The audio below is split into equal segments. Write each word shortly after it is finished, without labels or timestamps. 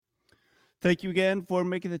Thank you again for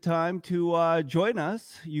making the time to join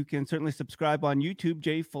us. You can certainly subscribe on YouTube,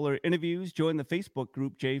 Jay Fuller Interviews. Join the Facebook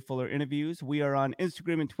group, Jay Fuller Interviews. We are on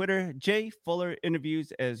Instagram and Twitter, Jay Fuller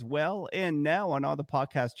Interviews as well. And now on all the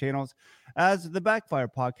podcast channels as the Backfire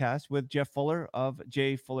Podcast with Jeff Fuller of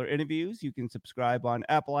Jay Fuller Interviews. You can subscribe on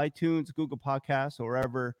Apple iTunes, Google Podcasts, or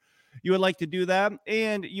wherever you would like to do that.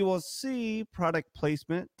 And you will see product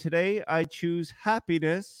placement. Today, I choose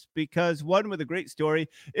happiness because one with a great story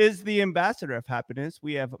is the ambassador of happiness.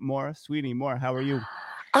 We have Maura Sweeney. Maura, how are you?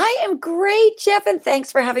 I am great, Jeff, and thanks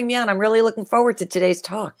for having me on. I'm really looking forward to today's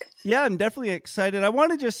talk. Yeah, I'm definitely excited. I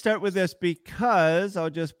want to just start with this because I'll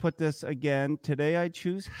just put this again. Today, I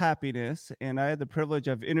choose happiness, and I had the privilege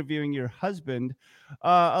of interviewing your husband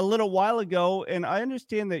a little while ago, and I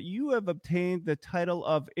understand that you have obtained the title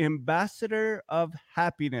of Ambassador of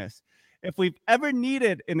Happiness. If we've ever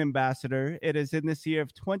needed an ambassador, it is in this year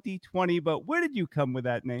of 2020. But where did you come with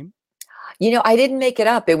that name? I didn't make it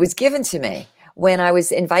up. It was given to me when I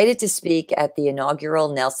was invited to speak at the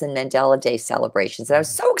inaugural Nelson Mandela Day celebrations. And I was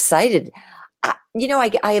so excited.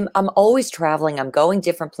 I'm always traveling. I'm going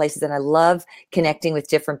different places, and I love connecting with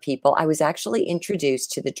different people. I was actually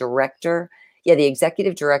introduced to the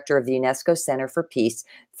executive director of the UNESCO Center for Peace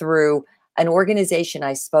through an organization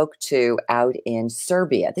I spoke to out in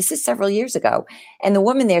Serbia. This is several years ago. And the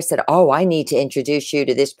woman there said, "Oh, I need to introduce you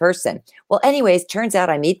to this person." Well, anyways, turns out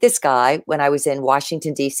I meet this guy when I was in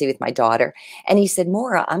Washington, D.C. with my daughter. And he said,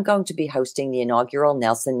 "Maura, I'm going to be hosting the inaugural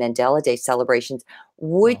Nelson Mandela Day celebrations.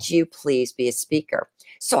 Would you please be a speaker?"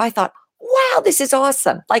 So I thought, wow, this is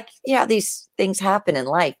awesome. These things happen in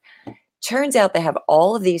life. Turns out they have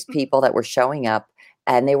all of these people that were showing up,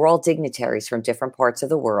 and they were all dignitaries from different parts of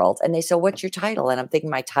the world. And they said, "What's your title?" And I'm thinking,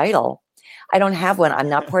 my title? I don't have one. I'm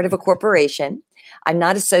not part of a corporation. I'm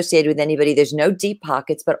not associated with anybody. There's no deep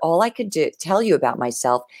pockets. But all I could tell you about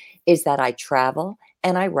myself is that I travel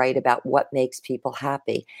and I write about what makes people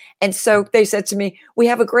happy. And so they said to me, "We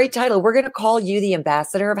have a great title. We're going to call you the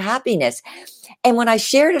Ambassador of Happiness." And when I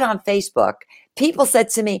shared it on Facebook, people said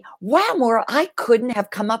to me, "Wow, Maura, I couldn't have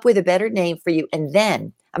come up with a better name for you." And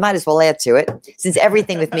then I might as well add to it, since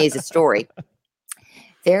everything with me is a story.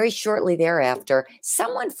 Very shortly thereafter,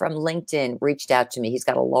 someone from LinkedIn reached out to me. He's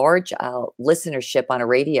got a large listenership on a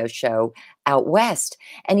radio show out west.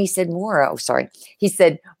 And he said, "Maura,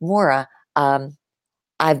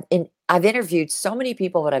 I've interviewed so many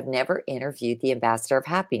people, but I've never interviewed the Ambassador of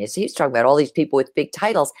Happiness." So he was talking about all these people with big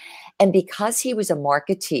titles. And because he was a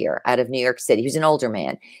marketeer out of New York City, he was an older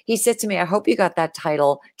man, he said to me, "I hope you got that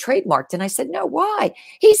title trademarked." And I said, "No, why?"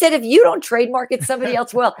 He said, "If you don't trademark it, somebody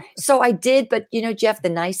else will." So I did. But, Jeff, the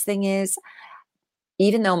nice thing is,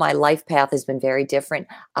 even though my life path has been very different,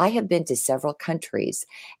 I have been to several countries,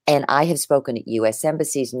 and I have spoken at U.S.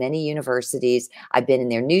 embassies, many universities. I've been in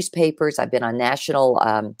their newspapers. I've been on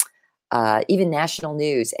even national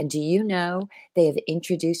news. And do you know, they have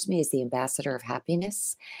introduced me as the Ambassador of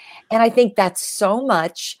Happiness? And I think that's so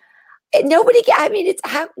much. It's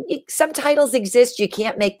how some titles exist. You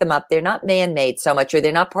can't make them up. They're not man-made so much, or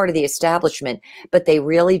they're not part of the establishment, but they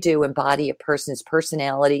really do embody a person's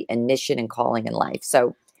personality and mission and calling in life.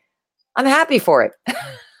 So I'm happy for it.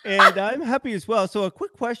 And I'm happy as well. So a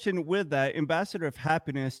quick question with that, Ambassador of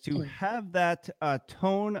Happiness, to have that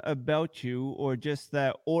tone about you, or just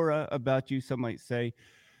that aura about you, some might say.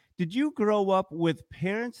 Did you grow up with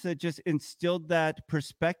parents that just instilled that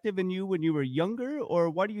perspective in you when you were younger? Or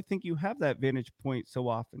why do you think you have that vantage point so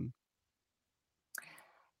often?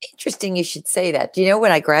 Interesting you should say that.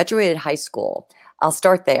 When I graduated high school, I'll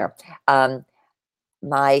start there.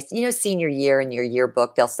 My senior year in your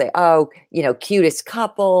yearbook, they'll say, "Oh, cutest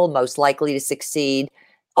couple, most likely to succeed,"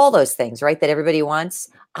 all those things, right, that everybody wants.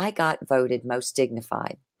 I got voted most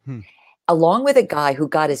dignified, along with a guy who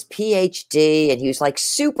got his PhD, and he was like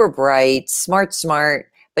super bright, smart,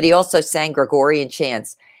 but he also sang Gregorian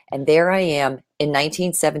chants. And there I am in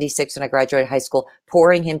 1976 when I graduated high school,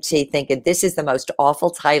 pouring him tea, thinking this is the most awful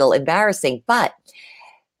title, embarrassing, but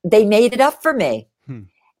they made it up for me.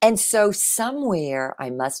 And so somewhere I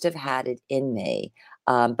must have had it in me.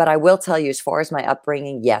 But I will tell you, as far as my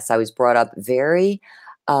upbringing, yes, I was brought up very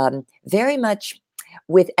much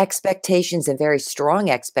with expectations, and very strong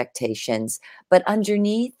expectations. But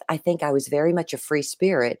underneath, I think I was very much a free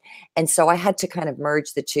spirit. And so I had to kind of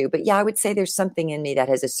merge the two. But yeah, I would say there's something in me that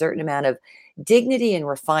has a certain amount of dignity and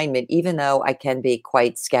refinement, even though I can be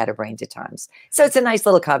quite scatterbrained at times. So it's a nice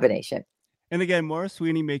little combination. And again, Maura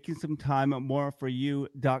Sweeney, making some time at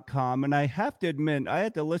mauraforyou.com. And I have to admit, I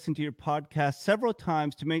had to listen to your podcast several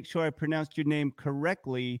times to make sure I pronounced your name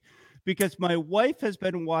correctly, because my wife has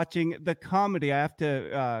been watching the comedy. I have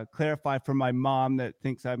to clarify for my mom that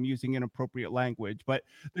thinks I'm using inappropriate language, but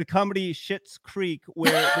the comedy Schitt's Creek,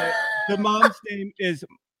 where the mom's name is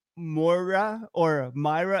Maura or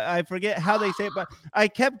Myra. I forget how they say it, but I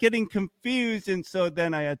kept getting confused. And so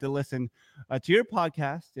then I had to listen to your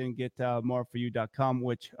podcast and get moreforyou.com,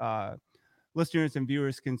 which listeners and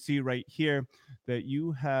viewers can see right here that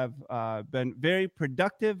you have been very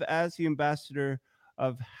productive as the ambassador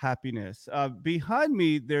of happiness. Behind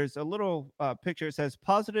me, there's a little picture. It says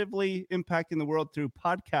positively impacting the world through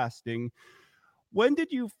podcasting. When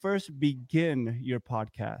did you first begin your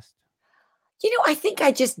podcast? I think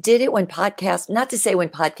I just did it when not to say when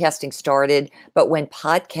podcasting started, but when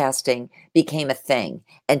podcasting became a thing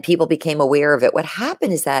and people became aware of it. What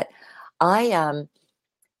happened is that I,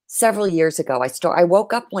 several years ago, I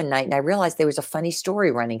woke up one night and I realized there was a funny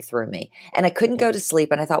story running through me and I couldn't go to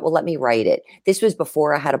sleep. And I thought, well, let me write it. This was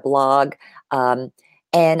before I had a blog.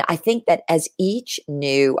 And I think that as each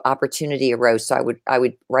new opportunity arose, so I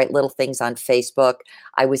would write little things on Facebook.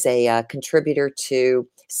 I was a contributor to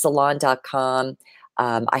salon.com.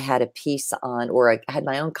 I had a piece I had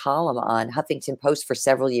my own column on Huffington Post for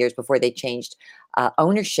several years before they changed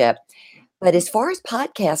ownership. But as far as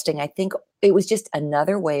podcasting, I think it was just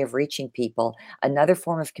another way of reaching people, another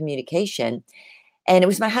form of communication. And it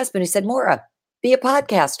was my husband who said, Maura, be a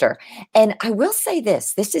podcaster. And I will say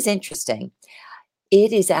this is interesting.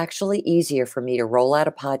 It is actually easier for me to roll out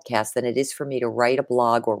a podcast than it is for me to write a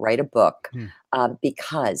blog or write a book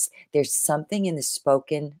because there's something in the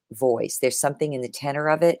spoken voice. There's something in the tenor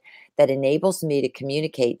of it that enables me to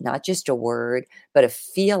communicate not just a word, but a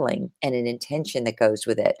feeling and an intention that goes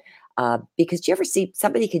with it. Because do you ever see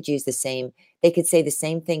somebody they could say the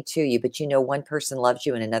same thing to you, but one person loves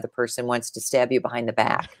you and another person wants to stab you behind the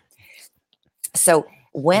back. So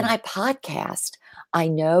when I podcast, I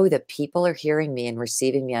know that people are hearing me and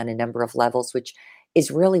receiving me on a number of levels, which is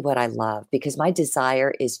really what I love, because my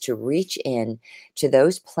desire is to reach in to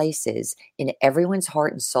those places in everyone's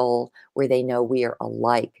heart and soul where they know we are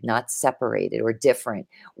alike, not separated or different,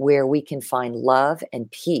 where we can find love and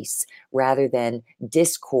peace rather than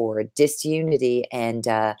discord, disunity, and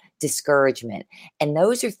discouragement. And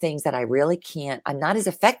those are things that I'm not as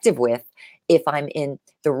effective with if I'm in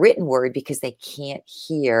the written word because they can't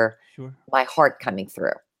hear my heart coming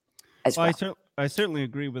through as well. I certainly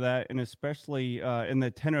agree with that. And especially in the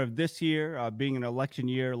tenor of this year, being an election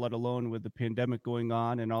year, let alone with the pandemic going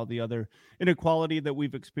on and all the other inequality that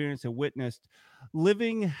we've experienced and witnessed,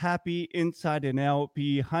 living happy inside and out.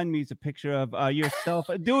 Behind me is a picture of yourself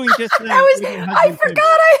doing just that. I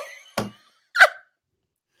forgot.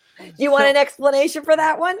 You want an explanation for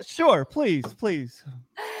that one? Sure, please.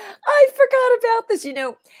 I forgot about this.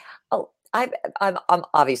 I'm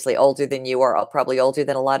obviously older than you are, probably older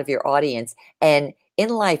than a lot of your audience. And in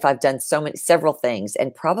life, I've done several things,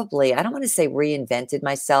 and probably, I don't want to say reinvented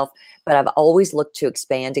myself, but I've always looked to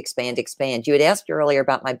expand. You had asked earlier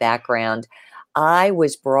about my background. I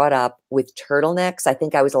was brought up with turtlenecks. I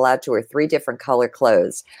think I was allowed to wear 3 different color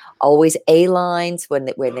clothes, always A-lines when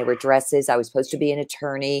they were dresses. I was supposed to be an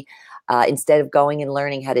attorney. Instead of going and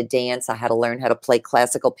learning how to dance, I had to learn how to play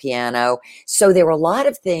classical piano. So there were a lot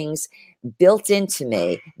of things built into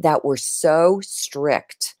me that were so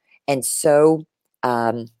strict and so,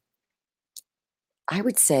 I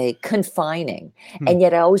would say, confining. And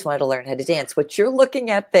yet I always wanted to learn how to dance. What you're looking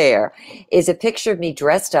at there is a picture of me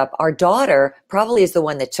dressed up. Our daughter probably is the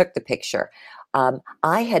one that took the picture.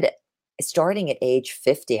 I had, starting at age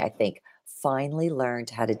 50, I think, finally learned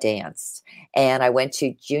how to dance. And I went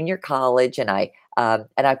to junior college and I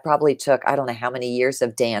probably took, I don't know how many years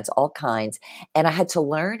of dance, all kinds. And I had to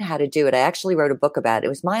learn how to do it. I actually wrote a book about it. It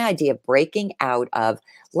was my idea of breaking out of,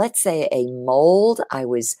 let's say, a mold I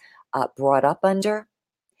was brought up under,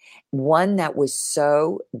 one that was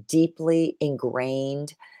so deeply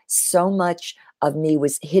ingrained. So much of me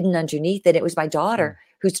was hidden underneath it. It was my daughter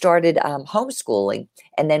who started homeschooling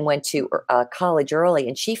and then went to college early.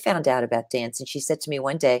 And she found out about dance. And she said to me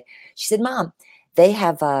one day, she said, Mom, they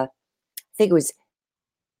have, I think it was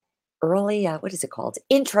early, what is it called?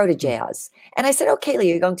 Intro to Jazz. And I said, oh, Kaylee,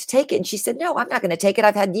 you're going to take it? And she said, no, I'm not going to take it.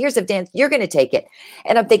 I've had years of dance. You're going to take it.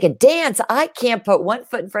 And I'm thinking, dance, I can't put one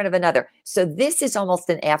foot in front of another. So this is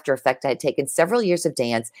almost an after effect. I had taken several years of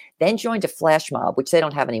dance, then joined a flash mob, which they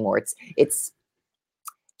don't have anymore. It's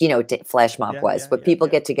flash mob was. When people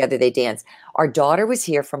get together, they dance. Our daughter was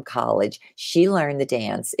here from college. She learned the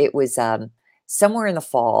dance. It was somewhere in the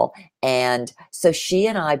fall. And so she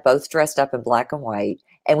and I both dressed up in black and white,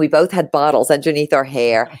 and we both had bottles underneath our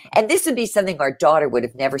hair. And this would be something our daughter would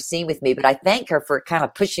have never seen with me, but I thank her for kind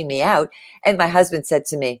of pushing me out. And my husband said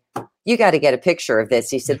to me, you got to get a picture of this.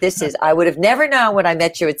 He said, I would have never known when I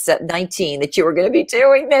met you at 19 that you were going to be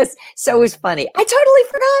doing this. So it was funny. I totally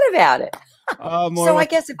forgot about it. So I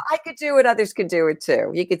guess if I could do it, others could do it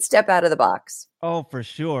too. You could step out of the box. Oh, for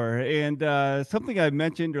sure. And something I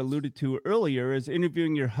mentioned or alluded to earlier is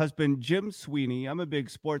interviewing your husband, Jim Sweeney. I'm a big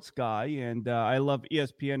sports guy, and I love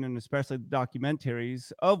ESPN and especially the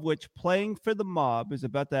documentaries, of which Playing for the Mob is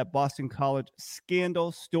about that Boston College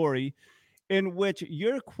scandal story, in which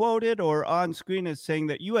you're quoted or on screen as saying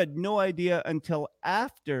that you had no idea until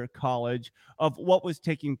after college of what was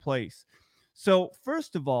taking place. So,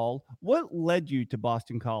 first of all, what led you to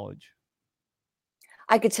Boston College?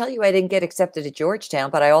 I could tell you I didn't get accepted at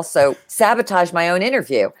Georgetown, but I also sabotaged my own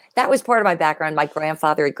interview. That was part of my background. My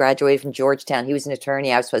grandfather had graduated from Georgetown. He was an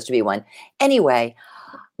attorney. I was supposed to be one. Anyway,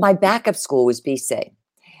 my backup school was BC.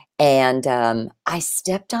 And I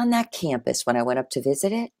stepped on that campus when I went up to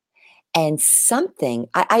visit it. And something,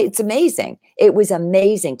 it's amazing. It was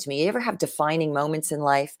amazing to me. You ever have defining moments in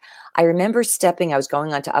life? I remember I was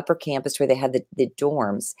going onto upper campus where they had the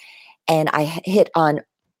dorms, and I hit on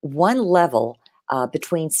one level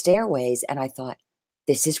between stairways, and I thought,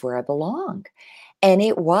 this is where I belong. And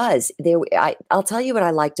it was there. I'll tell you what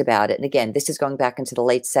I liked about it. And again, this is going back into the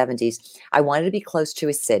late 70s. I wanted to be close to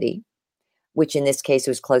a city, which in this case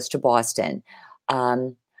was close to Boston.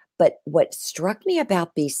 But what struck me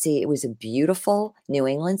about BC, it was a beautiful New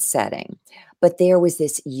England setting, but there was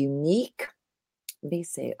this unique, let me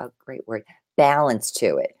say a great word, balance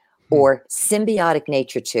to it, or symbiotic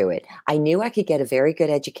nature to it. I knew I could get a very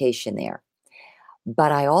good education there,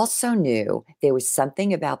 but I also knew there was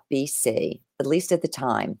something about BC, at least at the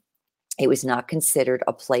time, it was not considered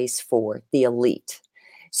a place for the elite.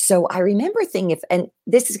 So I remember thinking, and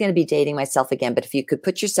this is going to be dating myself again, but if you could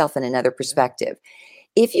put yourself in another perspective,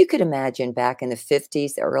 if you could imagine back in the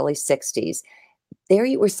 50s, the early 60s, there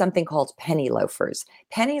was something called penny loafers.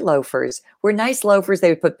 Penny loafers were nice loafers. They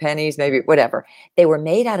would put pennies, maybe whatever. They were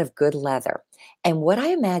made out of good leather. And what I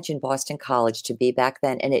imagined Boston College to be back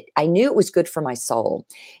then, and I knew it was good for my soul,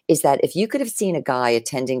 is that if you could have seen a guy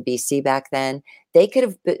attending BC back then, they could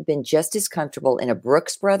have been just as comfortable in a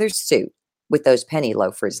Brooks Brothers suit with those penny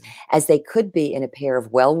loafers as they could be in a pair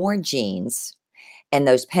of well-worn jeans and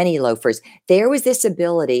those penny loafers. There was this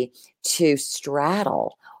ability to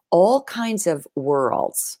straddle all kinds of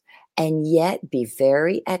worlds and yet be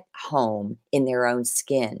very at home in their own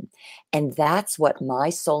skin. And that's what my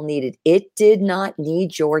soul needed. It did not need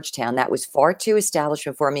Georgetown. That was far too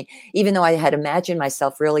establishment for me, even though I had imagined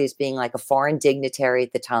myself really as being like a foreign dignitary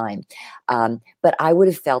at the time. But I would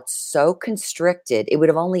have felt so constricted. It would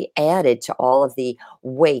have only added to all of the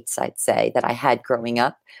weights, I'd say, that I had growing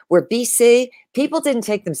up. Where BC, people didn't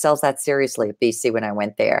take themselves that seriously at BC when I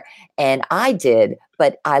went there. And I did,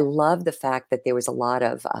 but I love the fact that there was a lot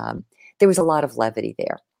of levity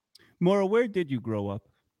there. Maura, where did you grow up?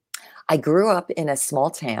 I grew up in a small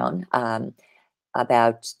town,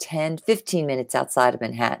 about 10, 15 minutes outside of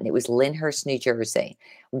Manhattan. It was Lyndhurst, New Jersey,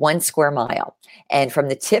 1 square mile. And from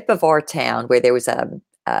the tip of our town, where there was a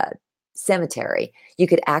cemetery, you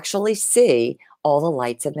could actually see all the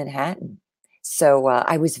lights of Manhattan. So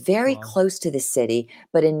I was very close to the city,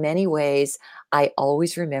 but in many ways, I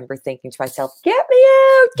always remember thinking to myself, get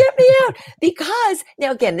me out. Because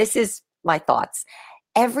now, again, this is my thoughts.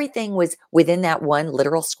 Everything was within that 1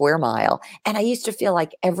 literal square mile. And I used to feel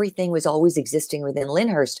like everything was always existing within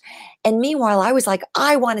Lyndhurst. And meanwhile, I was like,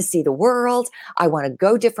 I want to see the world. I want to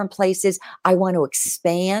go different places. I want to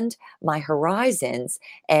expand my horizons.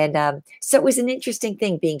 And so it was an interesting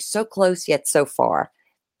thing being so close yet so far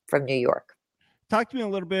from New York. Talk to me a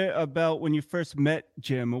little bit about when you first met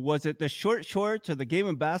Jim. Was it the short shorts or the game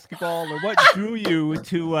of basketball, or what drew you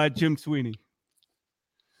to Jim Sweeney?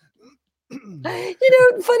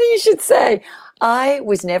 Funny you should say. I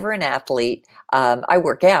was never an athlete. I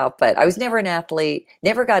work out, but I was never an athlete,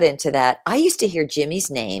 never got into that. I used to hear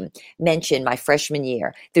Jimmy's name mentioned my freshman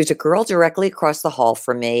year. There's a girl directly across the hall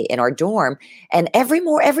from me in our dorm, and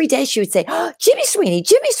every day she would say, oh, Jimmy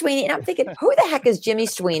Sweeney. And I'm thinking, who the heck is Jimmy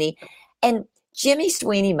Sweeney? And Jimmy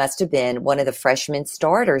Sweeney must have been one of the freshman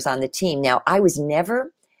starters on the team. Now, I was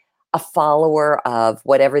never a follower of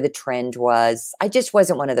whatever the trend was. I just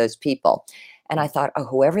wasn't one of those people. And I thought, oh,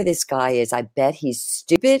 whoever this guy is, I bet he's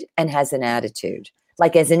stupid and has an attitude,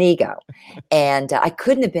 like as an ego. And I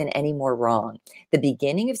couldn't have been any more wrong. The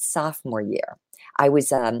beginning of sophomore year, I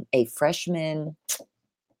was a freshman.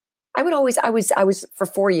 I was for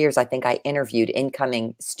 4 years, I think I interviewed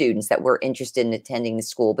incoming students that were interested in attending the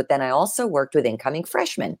school, but then I also worked with incoming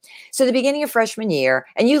freshmen. So the beginning of freshman year,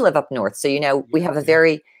 and you live up north, so you know we Yeah, have a yeah.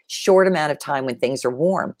 very short amount of time when things are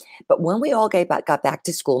warm. But when we all got back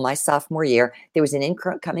to school my sophomore year, there was an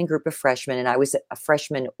incoming group of freshmen, and I was a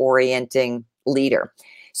freshman orienting leader.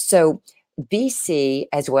 So BC,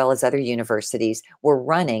 as well as other universities, were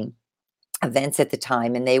running events at the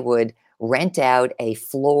time, and they would rent out a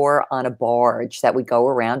floor on a barge that would go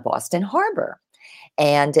around Boston Harbor.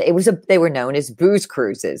 And they were known as booze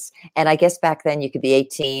cruises. And I guess back then you could be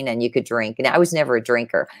 18 and you could drink. And I was never a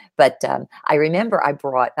drinker, but I remember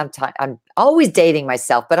I'm always dating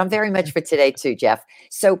myself, but I'm very much for today too, Jeff.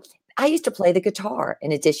 So I used to play the guitar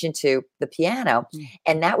in addition to the piano. Mm.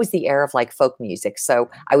 And that was the era of like folk music. So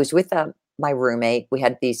I was with my roommate. We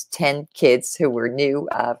had these 10 kids who were new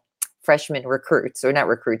freshman recruits, or not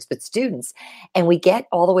recruits, but students. And we get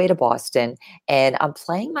all the way to Boston, and I'm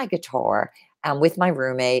playing my guitar with my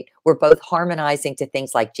roommate. We're both harmonizing to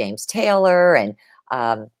things like James Taylor and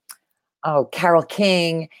um, Carole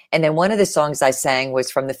King. And then one of the songs I sang was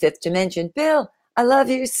from The Fifth Dimension. Bill, I love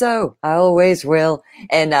you so, I always will.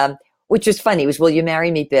 And which was funny. It was Will You Marry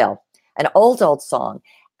Me, Bill? An old song.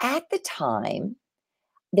 At the time,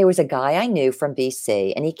 there was a guy I knew from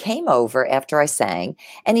BC, and he came over after I sang,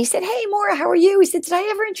 and he said, "Hey, Maura, how are you?" He said, "Did I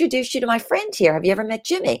ever introduce you to my friend here? Have you ever met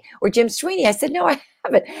Jimmy or Jim Sweeney?" I said, "No, I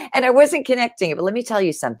haven't." And I wasn't connecting it. But let me tell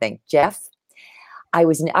you something, Jeff. I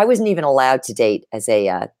wasn't even allowed to date as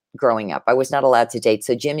a growing up. I was not allowed to date.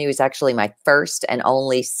 So Jimmy was actually my first and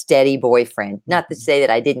only steady boyfriend. Not to say that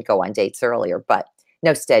I didn't go on dates earlier, but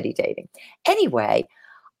no steady dating. Anyway,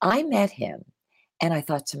 I met him, and I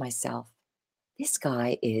thought to myself, this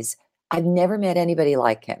guy is, I've never met anybody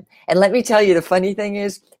like him. And let me tell you, the funny thing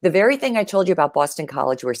is, the very thing I told you about Boston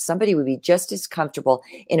College, where somebody would be just as comfortable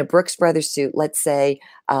in a Brooks Brothers suit, let's say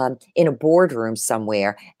in a boardroom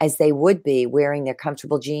somewhere, as they would be wearing their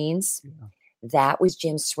comfortable jeans. Yeah. That was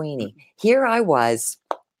Jim Sweeney. Here I was.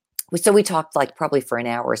 So we talked like probably for an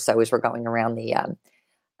hour or so as we're going around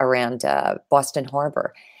Boston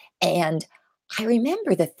Harbor. And I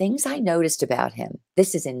remember the things I noticed about him.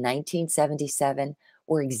 This is in 1977,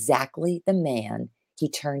 were exactly the man he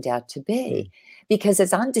turned out to be. Mm. Because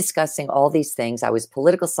as I'm discussing all these things, I was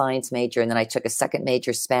political science major, and then I took a second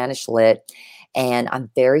major, Spanish lit, and I'm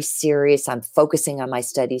very serious. I'm focusing on my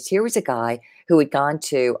studies. Here was a guy who had gone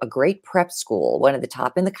to a great prep school, one of the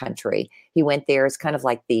top in the country. He went there as kind of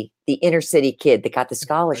like the inner city kid that got the Right,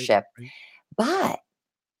 scholarship. right. But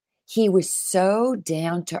he was so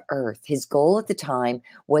down to earth. His goal at the time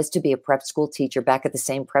was to be a prep school teacher back at the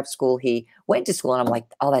same prep school he went to school. And I'm like,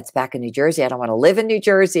 oh, that's back in New Jersey. I don't want to live in New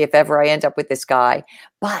Jersey if ever I end up with this guy.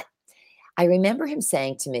 But I remember him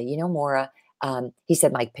saying to me, Maura, he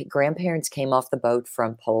said, my grandparents came off the boat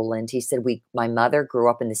from Poland. He said, my mother grew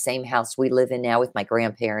up in the same house we live in now with my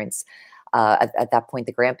grandparents. At that point,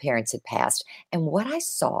 the grandparents had passed. And what I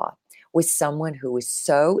saw was someone who was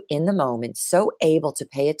so in the moment, so able to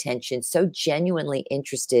pay attention, so genuinely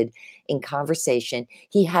interested in conversation.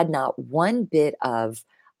 He had not one bit of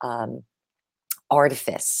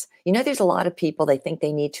artifice. There's a lot of people, they think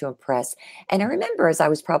they need to impress. And I remember as I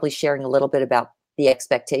was probably sharing a little bit about the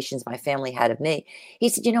expectations my family had of me, he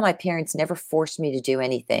said, my parents never forced me to do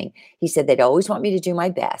anything. He said they'd always want me to do my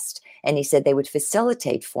best. And he said they would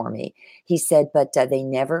facilitate for me. He said, but they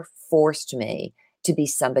never forced me to be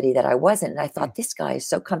somebody that I wasn't. And I Mm. thought, this guy is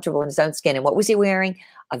so comfortable in his own skin. And what was he wearing?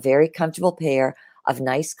 A very comfortable pair of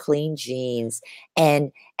nice, clean jeans.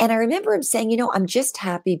 And I remember him saying, I'm just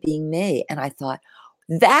happy being me. And I thought,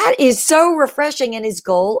 that is so refreshing. And his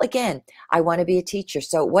goal, again, I want to be a teacher.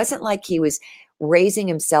 So it wasn't like he was raising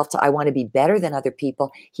himself to, I want to be better than other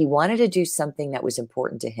people. He wanted to do something that was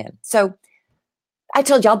important to him. So I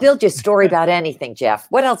told you, I'll build you a story about anything, Jeff.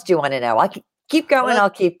 What else do you want to know? Keep going. Well, I'll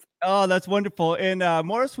keep. oh, that's wonderful. And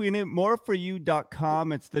Maura Sweeney,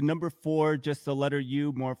 moreforyou.com. It's the number 4, just the letter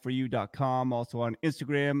U, moreforyou.com. Also on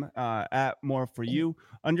Instagram, at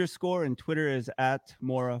moreforyou_, and Twitter is at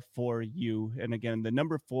moreforyou. And again, the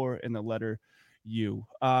number 4 and the letter U.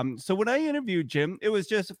 So when I interviewed Jim, it was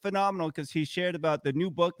just phenomenal because he shared about the new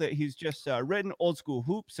book that he's just written, Old School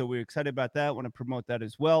Hoops. So we're excited about that. Want to promote that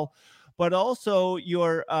as well. But also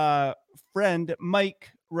your friend,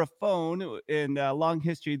 Mike Raffone, in long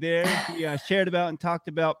history there, he shared about and talked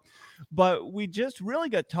about. But we just really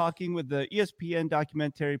got talking with the ESPN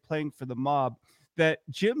documentary Playing for the Mob, that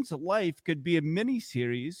Jim's life could be a mini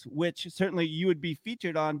series, which certainly you would be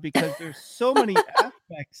featured on because there's so many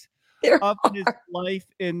aspects There up in his are. life,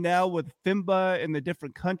 and now with FIMBA in the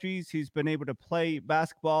different countries, he's been able to play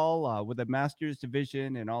basketball with a master's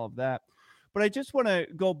division and all of that. But I just want to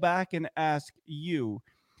go back and ask you,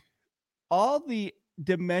 all the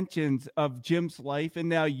dimensions of Jim's life and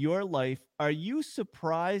now your life, are you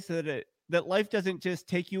surprised that life doesn't just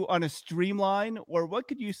take you on a streamline? Or what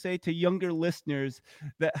could you say to younger listeners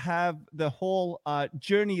that have the whole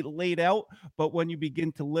journey laid out, but when you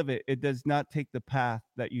begin to live it, it does not take the path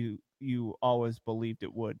that you always believed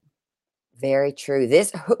it would? Very true.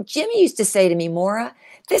 Jimmy used to say to me, Maura,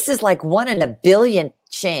 this is like 1 in a billion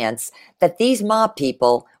chance that these mob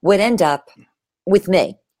people would end up with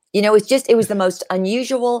me. It was the most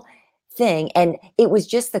unusual thing. And it was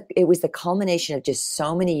the culmination of just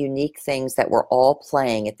so many unique things that were all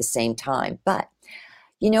playing at the same time. But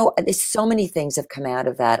there's so many things have come out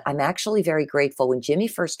of that. I'm actually very grateful. When Jimmy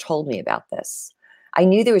first told me about this, I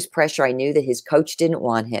knew there was pressure. I knew that his coach didn't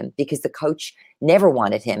want him because the coach never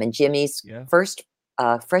wanted him. And Jimmy's Yeah. first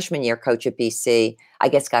freshman year coach at BC, I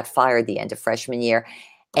guess, got fired the end of freshman year.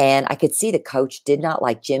 And I could see the coach did not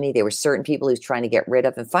like Jimmy. There were certain people he was trying to get rid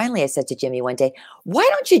of. And finally, I said to Jimmy one day, why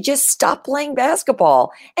don't you just stop playing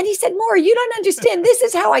basketball? And he said, Maura, you don't understand. This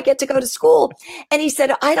is how I get to go to school. And he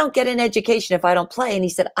said, I don't get an education if I don't play. And he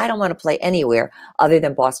said, I don't want to play anywhere other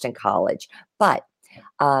than Boston College. But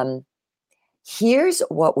here's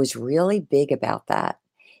what was really big about that.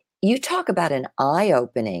 You talk about an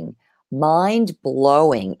eye-opening,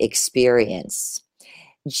 mind-blowing experience.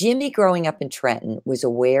 Jimmy, growing up in Trenton, was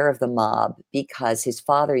aware of the mob because his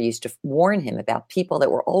father used to warn him about people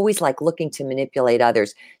that were always like looking to manipulate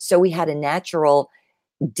others. So he had a natural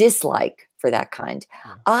dislike for that kind.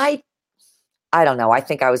 Yeah. I don't know. I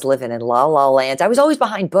think I was living in la la land. I was always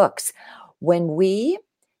behind books. When we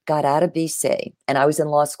got out of BC, and I was in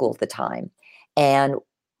law school at the time, and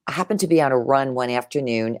I happened to be on a run one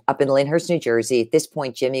afternoon up in Lyndhurst, New Jersey. At this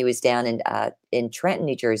point, Jimmy was down in Trenton,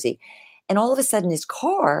 New Jersey. And all of a sudden, his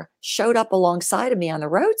car showed up alongside of me on the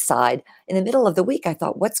roadside in the middle of the week. I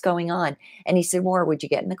thought, what's going on? And he said, Maura, would you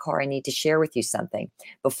get in the car? I need to share with you something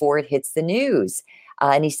before it hits the news.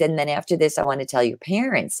 And he said, and then after this, I want to tell your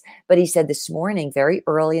parents. But he said, this morning, very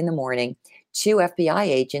early in the morning, 2 FBI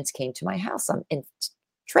agents came to my house. I'm in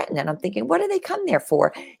Trenton, and I'm thinking, what do they come there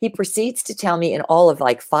for? He proceeds to tell me in all of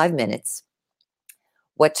like 5 minutes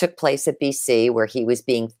what took place at BC, where he was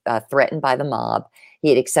being threatened by the mob. He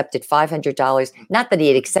had accepted $500. Not that he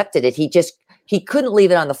had accepted it. He couldn't leave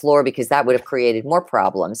it on the floor because that would have created more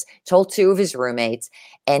problems. Told 2 of his roommates.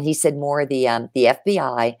 And he said, more the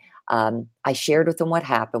FBI, I shared with them what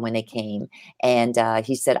happened when they came. And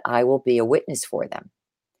he said, I will be a witness for them.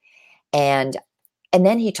 And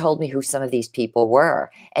then he told me who some of these people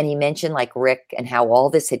were. And he mentioned like Rick and how all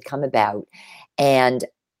this had come about. And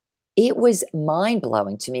it was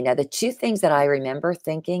mind-blowing to me. Now, the 2 things that I remember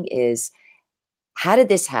thinking is, how did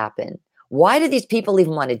this happen? Why do these people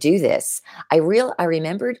even want to do this? I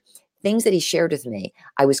remembered things that he shared with me.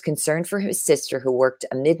 I was concerned for his sister, who worked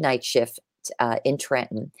a midnight shift in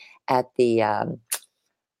Trenton at the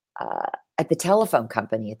telephone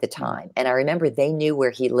company at the time. And I remember they knew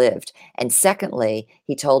where he lived. And secondly,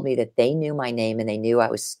 he told me that they knew my name and they knew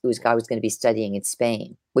I was going to be studying in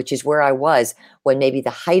Spain, which is where I was when maybe the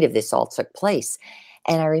height of this all took place.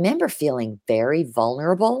 And I remember feeling very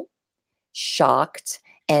vulnerable, shocked.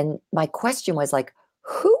 And my question was like,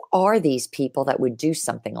 who are these people that would do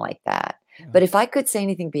something like that? Yeah. But if I could say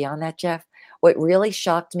anything beyond that, Jeff, what really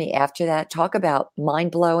shocked me after that, talk about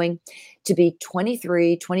mind-blowing, to be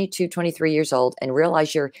 23 years old and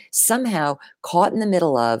realize you're somehow caught in the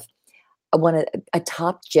middle of a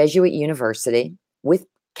top Jesuit university with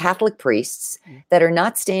Catholic priests that are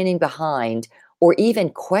not standing behind or even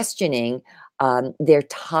questioning their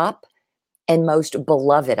top and most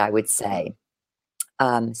beloved, I would say,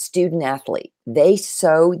 student athlete. They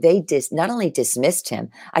not only dismissed him.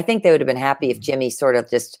 I think they would have been happy if Jimmy sort of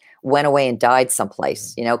just went away and died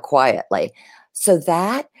someplace, quietly. So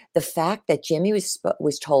that the fact that Jimmy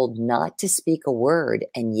was told not to speak a word,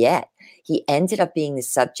 and yet he ended up being the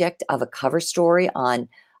subject of a cover story on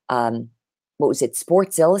what was it,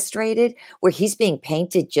 Sports Illustrated, where he's being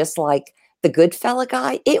painted just like the good fella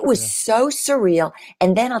guy. It was so surreal.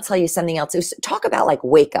 And then I'll tell you something else. Talk about like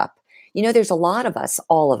wake up. There's a lot of us,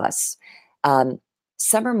 all of us.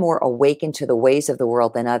 Some are more awakened to the ways of the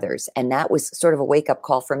world than others. And that was sort of a wake-up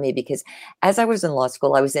call for me, because as I was in law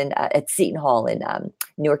school, I was at Seton Hall in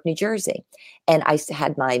Newark, New Jersey. And I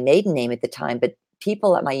had my maiden name at the time, but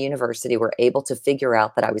people at my university were able to figure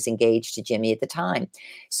out that I was engaged to Jimmy at the time.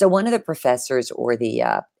 So one of the professors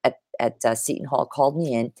at Seton Hall called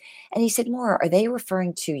me in, and he said, Maura, are they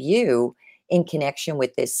referring to you in connection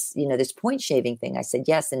with this, this point shaving thing. I said,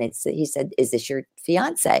 yes. And he said, is this your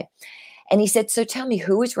fiance? And he said, so tell me,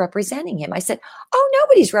 who is representing him? I said, oh,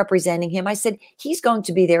 nobody's representing him. I said, he's going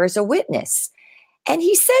to be there as a witness. And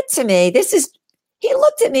he said to me, he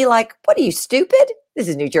looked at me like, what are you, stupid? This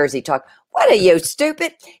is New Jersey talk. What are you,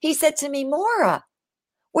 stupid? He said to me, Maura,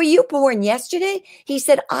 were you born yesterday? He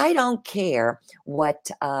said, I don't care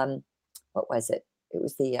what was it? It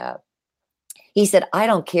was he said, I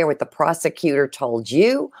don't care what the prosecutor told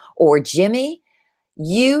you or Jimmy.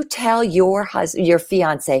 You tell your husband, your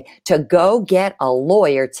fiance, to go get a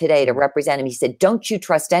lawyer today to represent him. He said, don't you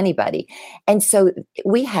trust anybody. And so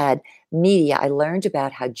we had media. I learned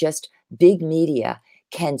about how just big media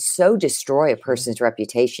can so destroy a person's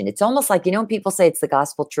reputation. It's almost like, when people say it's the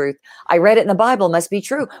gospel truth. I read it in the Bible, must be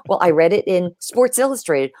true. Well, I read it in Sports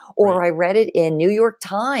Illustrated, or I read it in New York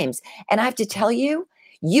Times. And I have to tell you,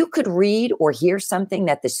 you could read or hear something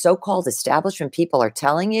that the so-called establishment people are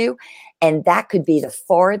telling you, and that could be the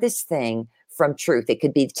farthest thing from truth. It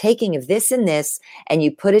could be taking of this and this, and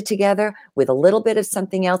you put it together with a little bit of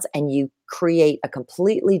something else, and you create a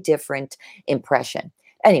completely different impression.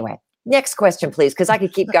 Anyway, next question, please, because I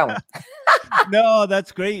could keep going. No,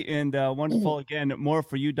 that's great and wonderful. Again,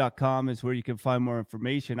 moreforyou.com is where you can find more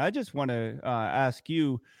information. I just want to ask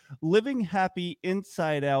you, living happy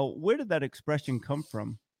inside out, where did that expression come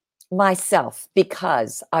from? Myself,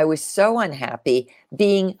 because I was so unhappy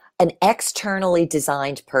being an externally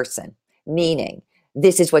designed person, meaning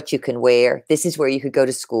this is what you can wear. This is where you could go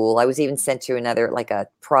to school. I was even sent to like a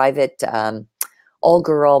private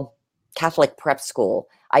all-girl Catholic prep school.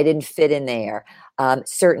 I didn't fit in there.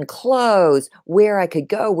 Certain clothes, where I could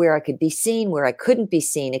go, where I could be seen, where I couldn't be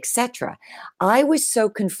seen, etc. I was so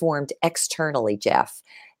conformed externally, Jeff,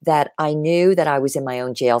 that I knew that I was in my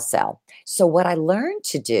own jail cell. So what I learned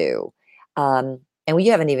to do, and we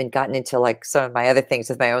haven't even gotten into like some of my other things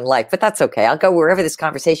with my own life, but that's okay. I'll go wherever this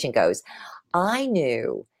conversation goes. I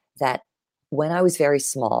knew that when I was very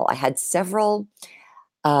small, I had several,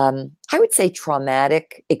 I would say,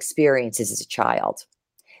 traumatic experiences as a child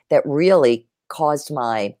that really caused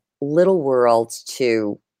my little world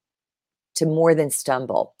to more than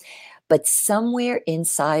stumble. But somewhere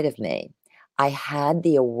inside of me, I had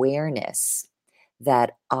the awareness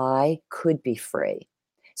that I could be free.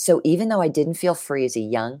 So even though I didn't feel free as a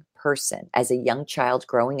young person, as a young child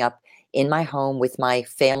growing up in my home with my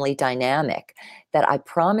family dynamic, that I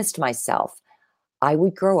promised myself I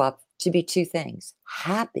would grow up to be two things,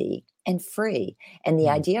 happy and free. And the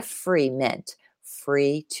idea of free meant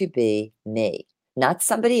free to be me, not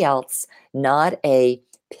somebody else, not a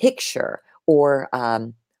picture or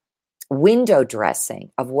window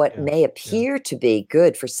dressing of what may appear to be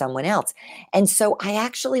good for someone else. And so I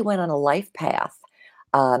actually went on a life path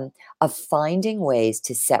of finding ways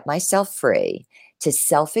to set myself free, to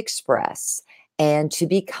self-express, and to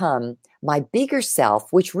become my bigger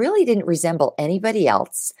self, which really didn't resemble anybody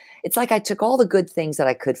else. It's like I took all the good things that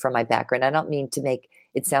I could from my background. I don't mean to make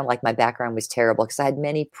it sound like my background was terrible, because I had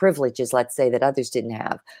many privileges, let's say, that others didn't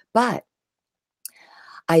have. But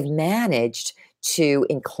I've managed to,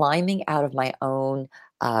 in climbing out of my own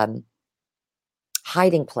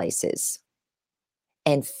hiding places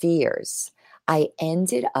and fears, I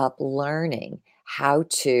ended up learning how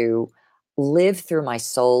to live through my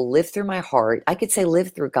soul, live through my heart. I could say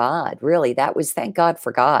live through God, really. That was, thank God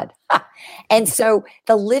for God. And so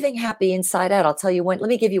the living happy inside out, I'll tell you one, let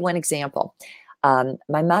me give you one example.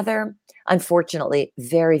 My mother, unfortunately,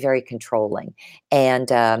 very, very controlling.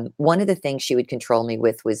 And one of the things she would control me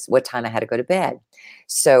with was what time I had to go to bed.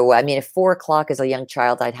 So, I mean, at 4 o'clock as a young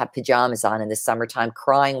child, I'd have pajamas on in the summertime,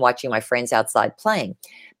 crying, watching my friends outside playing.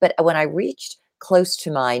 But when I reached close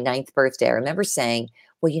to my 9th birthday, I remember saying,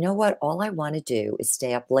 well, you know what? All I want to do is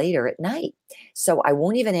stay up later at night. So I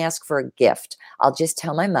won't even ask for a gift. I'll just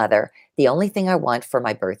tell my mother, the only thing I want for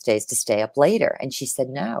my birthday is to stay up later. And she said,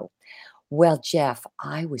 no. Well, Jeff,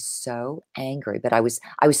 I was so angry, but I was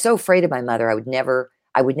so afraid of my mother. I would never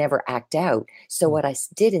act out. So what I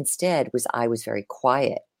did instead was I was very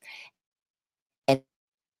quiet. And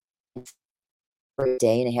for a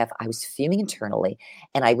day and a half, I was fuming internally,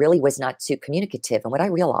 and I really was not too communicative. And what I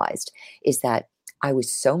realized is that I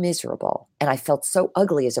was so miserable and I felt so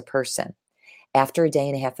ugly as a person after a day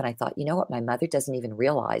and a half. And I thought, you know what? My mother doesn't even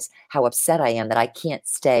realize how upset I am that I can't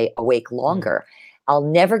stay awake longer. I'll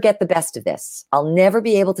never get the best of this. I'll never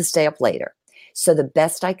be able to stay up later. So the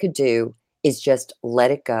best I could do is just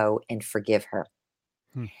let it go and forgive her.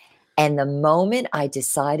 And the moment I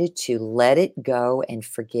decided to let it go and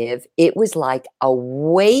forgive, it was like a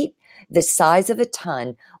weight the size of a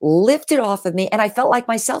ton lifted off of me, and I felt like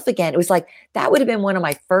myself again. It was like that would have been one of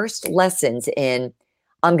my first lessons in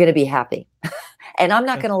I'm going to be happy. And I'm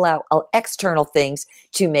not going to That's, allow external things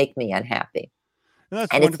to make me unhappy.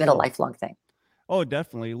 that's And it's been a wonderful. lifelong thing. Oh,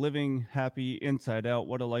 definitely. Living happy inside out.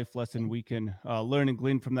 What a life lesson we can learn and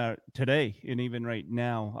glean from that today and even right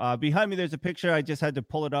now. Behind me, there's a picture. I just had to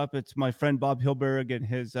pull it up. It's my friend Bob Hilberg and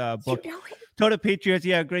his You book, know it. Total Patriots.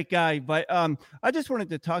 Yeah, great guy. But I just wanted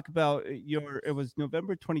to talk about it was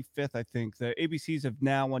November 25th, I think, the ABCs of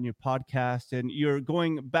Now on your podcast. And you're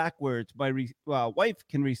going backwards. My wife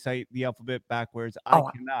can recite the alphabet backwards. I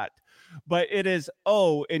Oh, cannot. But it is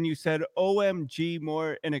O, and you said OMG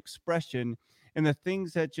more an expression and the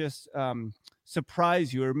things that just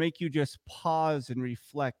surprise you or make you just pause and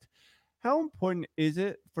reflect. How important is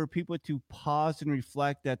it for people to pause and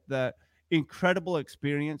reflect at the incredible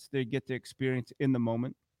experience they get to experience in the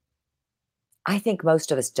moment? I think most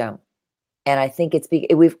of us don't. And I think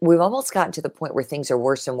we've almost gotten to the point where things are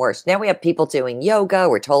worse and worse. Now we have people doing yoga,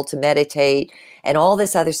 we're told to meditate and all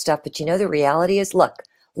this other stuff. But the reality is, look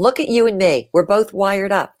at you and me. We're both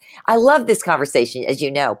wired up. I love this conversation, as you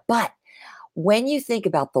know. But when you think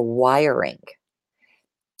about the wiring,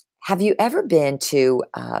 have you ever been to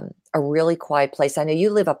a really quiet place? I know you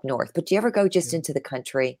live up north, but do you ever go just Yeah. into the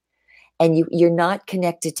country and you're not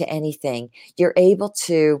connected to anything? You're able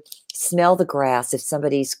to smell the grass if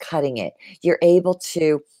somebody's cutting it. You're able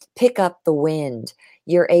to pick up the wind.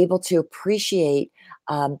 You're able to appreciate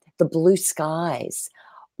the blue skies.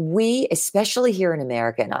 We, especially here in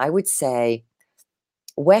America, and I would say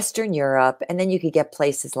Western Europe, and then you could get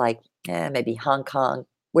places like maybe Hong Kong,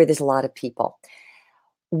 where there's a lot of people.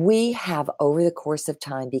 We have, over the course of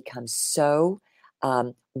time, become so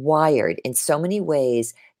wired in so many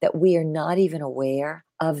ways that we are not even aware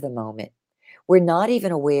of the moment. We're not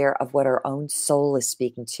even aware of what our own soul is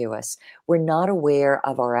speaking to us. We're not aware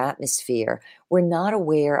of our atmosphere. We're not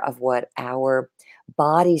aware of what our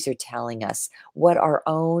bodies are telling us, what our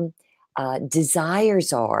own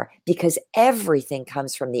desires are, because everything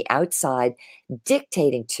comes from the outside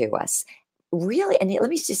dictating to us. Really, and let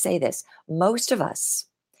me just say this, most of us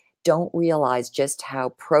don't realize just how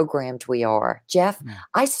programmed we are. Jeff, Mm.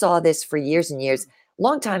 I saw this for years and years.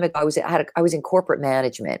 Long time ago, I was in corporate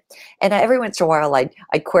management, and every once in a while,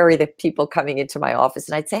 I'd query the people coming into my office,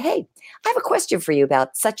 and I'd say, "Hey, I have a question for you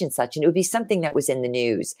about such and such," and it would be something that was in the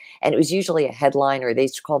news, and it was usually a headline, or they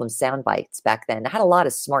used to call them sound bites back then. I had a lot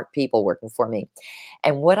of smart people working for me,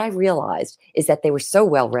 and what I realized is that they were so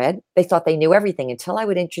well read, they thought they knew everything until I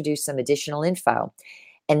would introduce some additional info,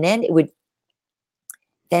 and then it would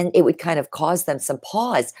kind of cause them some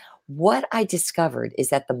pause. What I discovered is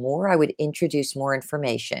that the more I would introduce more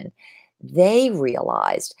information, they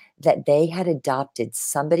realized that they had adopted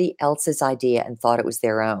somebody else's idea and thought it was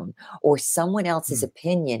their own, or someone else's Mm.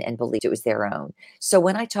 opinion and believed it was their own. So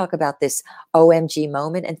when I talk about this OMG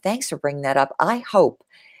moment, and thanks for bringing that up, I hope,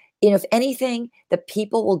 if anything, the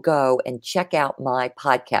people will go and check out my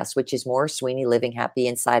podcast, which is Maura Sweeney, Living Happy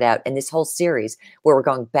Inside Out, and this whole series where we're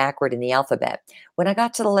going backward in the alphabet. When I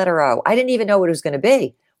got to the letter O, I didn't even know what it was going to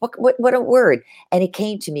be. What a word. And it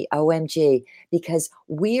came to me, OMG, because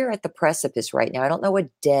we're at the precipice right now. I don't know what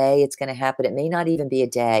day it's going to happen. It may not even be a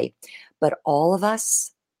day, but all of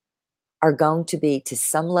us are going to be, to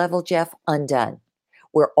some level, Jeff, undone,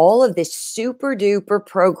 where all of this super duper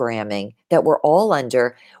programming that we're all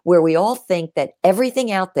under, where we all think that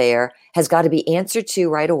everything out there has got to be answered to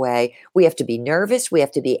right away. We have to be nervous. We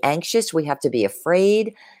have to be anxious. We have to be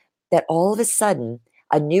afraid that all of a sudden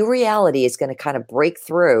a new reality is going to kind of break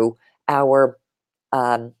through our,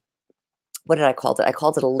 um, what did I call it? I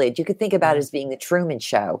called it a lid. You could think about it Yeah. as being the Truman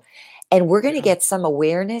Show. And we're going to Yeah. get some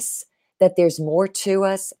awareness that there's more to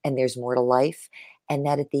us and there's more to life. And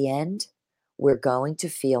that at the end, we're going to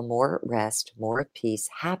feel more at rest, more at peace,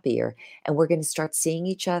 happier. And we're going to start seeing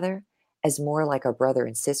each other as more like our brother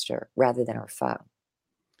and sister rather than our foe.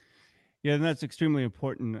 Yeah, and that's extremely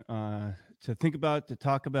important to think about, to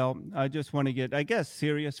talk about. I just want to get, I guess,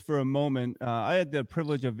 serious for a moment. I had the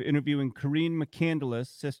privilege of interviewing Corinne McCandless,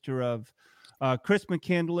 sister of Chris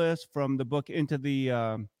McCandless from the book Into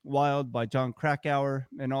the Wild by John Krakauer,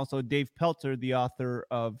 and also Dave Pelzer, the author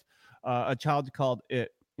of A Child Called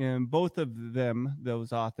It. And both of them,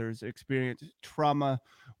 those authors, experienced trauma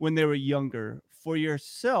when they were younger. For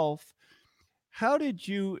yourself, how did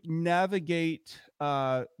you navigate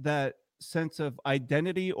that sense of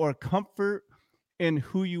identity or comfort in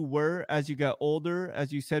who you were as you got older?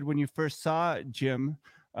 As you said when you first saw Jim,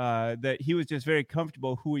 that he was just very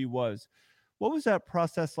comfortable who he was. What was that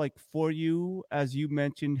process like for you, as you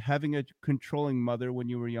mentioned, having a controlling mother when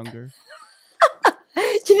you were younger?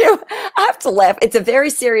 I have to laugh. It's a very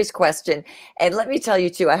serious question. And let me tell you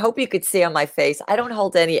too, I hope you could see on my face, I don't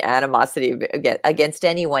hold any animosity against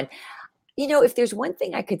anyone. If there's one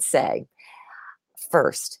thing I could say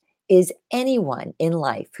first is anyone in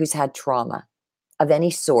life who's had trauma of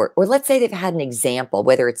any sort, or let's say they've had an example,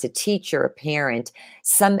 whether it's a teacher, a parent,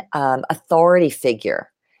 some authority figure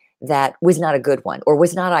that was not a good one or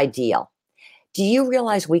was not ideal. Do you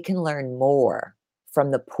realize we can learn more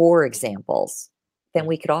from the poor examples than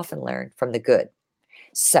we could often learn from the good?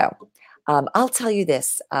 So I'll tell you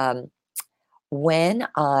this. When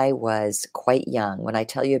I was quite young, when I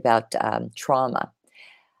tell you about trauma,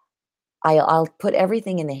 I'll put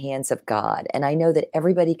everything in the hands of God. And I know that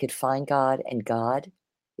everybody could find God, and God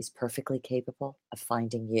is perfectly capable of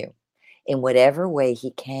finding you in whatever way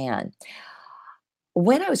he can.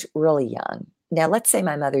 When I was really young, now let's say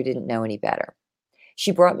my mother didn't know any better.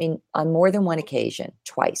 She brought me on more than one occasion,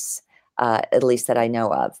 twice, at least that I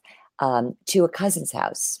know of, to a cousin's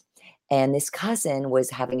house. And this cousin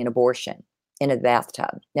was having an abortion in a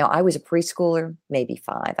bathtub. Now, I was a preschooler, maybe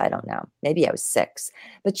 5, I don't know. Maybe I was 6.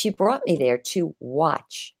 But she brought me there to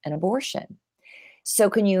watch an abortion. So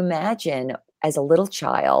can you imagine as a little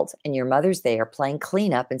child and your mother's there playing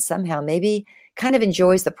cleanup and somehow maybe kind of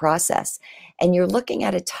enjoys the process, and you're looking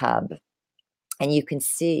at a tub and you can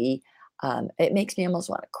see, it makes me almost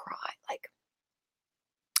want to cry, like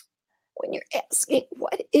when you're asking,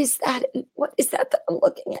 what is that? And what is that I'm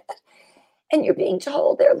looking at? And you're being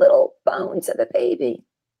told they're little bones of a baby.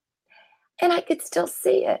 And I could still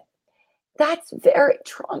see it. That's very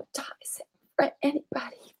traumatizing for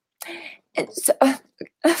anybody. And so,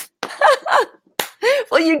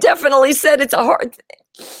 well, you definitely said it's a hard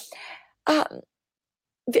thing.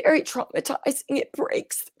 Very traumatizing. It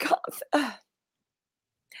breaks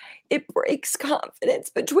it breaks confidence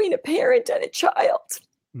between a parent and a child.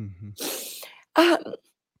 Mm-hmm.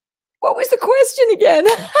 What was the question again?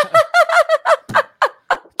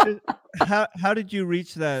 How did you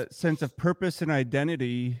reach that sense of purpose and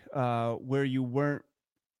identity where you weren't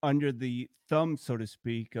under the thumb, so to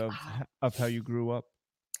speak, of how you grew up?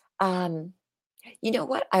 You know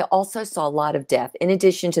what? I also saw a lot of death. In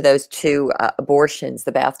addition to those 2 abortions,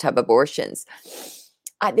 the bathtub abortions,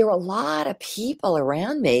 there were a lot of people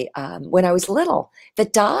around me when I was little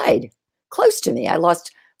that died close to me. I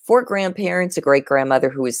lost 4 grandparents, a great-grandmother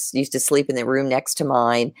who used to sleep in the room next to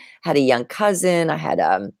mine, had a young cousin. I had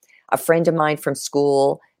a friend of mine from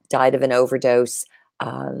school died of an overdose.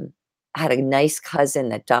 I had a nice cousin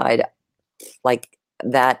that died like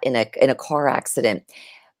that in a car accident.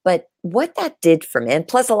 But what that did for me, and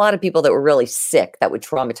plus a lot of people that were really sick that would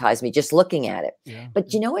traumatize me just looking at it. Yeah.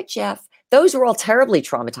 But you know what, Jeff? Those were all terribly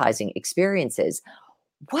traumatizing experiences.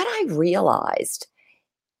 What I realized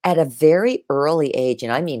at a very early age,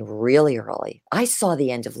 and I mean really early, I saw the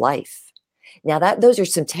end of life. Now those are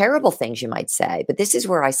some terrible things you might say, but this is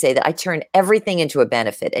where I say that I turn everything into a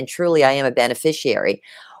benefit, and truly I am a beneficiary.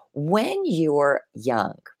 When you're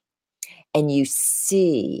young and you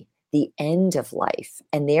see the end of life,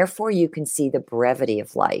 and therefore you can see the brevity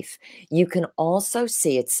of life, you can also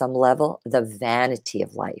see at some level the vanity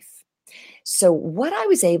of life. So what I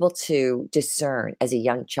was able to discern as a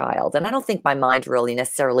young child, and I don't think my mind really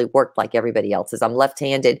necessarily worked like everybody else's. I'm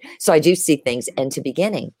left-handed, so I do see things end to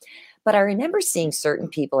beginning. But I remember seeing certain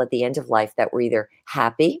people at the end of life that were either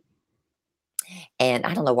happy, and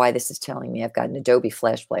I don't know why this is telling me I've got an Adobe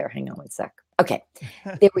Flash Player. Hang on one sec. Okay.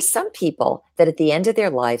 There were some people that at the end of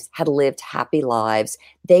their lives had lived happy lives.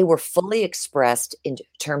 They were fully expressed in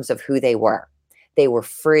terms of who they were. They were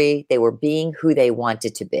free. They were being who they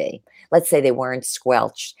wanted to be. Let's say they weren't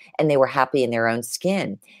squelched and they were happy in their own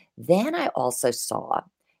skin. Then I also saw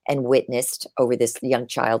and witnessed over this young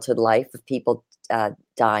childhood life of people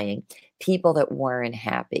dying, people that weren't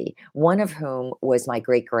happy, one of whom was my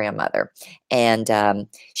great-grandmother. And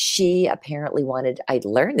she apparently wanted, I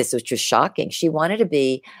learned this, which was shocking. She wanted to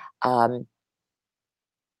be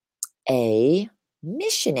a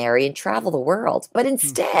missionary and travel the world. But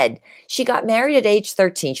instead, she got married at age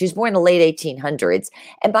 13. She was born in the late 1800s.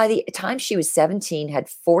 And by the time she was 17, had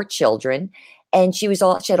 4 children, and she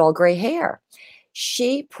had all gray hair.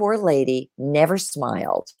 She, poor lady, never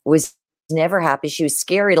smiled, was never happy. She was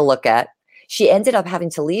scary to look at. She ended up having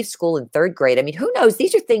to leave school in 3rd grade. I mean, who knows?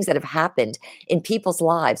 These are things that have happened in people's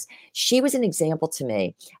lives. She was an example to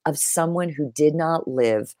me of someone who did not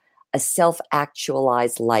live a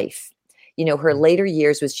self-actualized life. You know, her later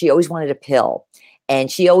years was she always wanted a pill,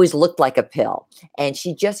 and she always looked like a pill, and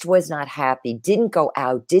she just was not happy, didn't go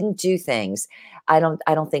out, didn't do things. I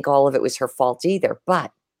don't think all of it was her fault either,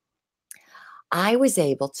 but I was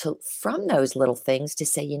able to, from those little things, to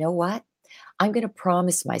say, you know what? I'm going to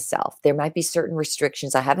promise myself there might be certain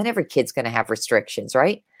restrictions. I haven't, every kid's going to have restrictions,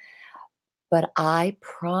 right? But I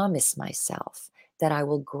promise myself that I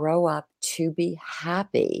will grow up to be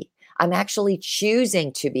happy. I'm actually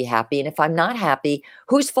choosing to be happy. And if I'm not happy,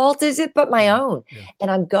 whose fault is it but my own? Yeah.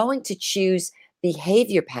 And I'm going to choose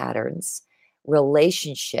behavior patterns,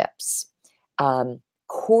 relationships,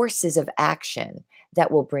 courses of action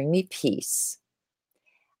that will bring me peace,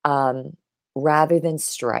 um, rather than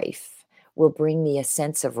strife, will bring me a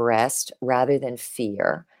sense of rest rather than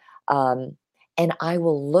fear. Um, and I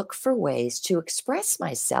will look for ways to express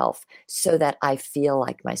myself so that I feel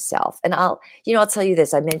like myself. And I'll tell you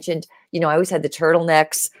this. I mentioned, I always had the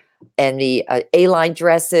turtlenecks and the A-line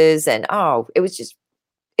dresses, and it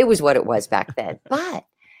was what it was back then. But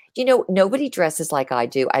nobody dresses like I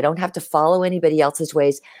do. I don't have to follow anybody else's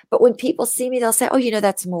ways. But when people see me, they'll say, "Oh,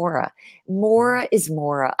 that's Maura. Maura is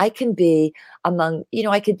Maura." I can be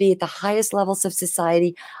I could be at the highest levels of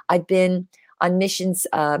society. I've been on missions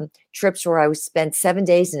trips where I was spent 7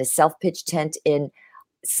 days in a self-pitched tent in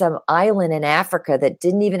some island in Africa that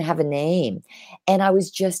didn't even have a name. And I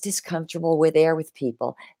was just as comfortable with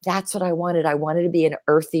people. That's what I wanted. I wanted to be an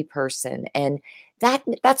earthy person. And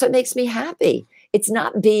that's what makes me happy. It's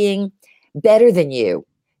not being better than you.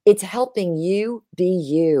 It's helping you be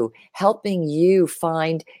you, helping you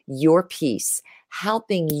find your peace,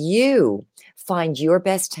 helping you find your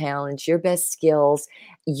best talents, your best skills,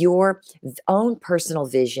 your own personal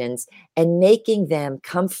visions, and making them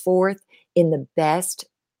come forth in the best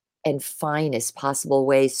and finest possible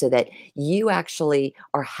ways so that you actually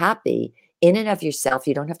are happy in and of yourself.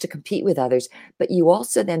 You don't have to compete with others, but you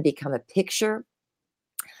also then become a picture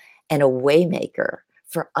and a waymaker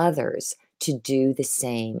for others to do the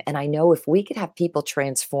same. And I know if we could have people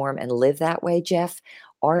transform and live that way, Jeff,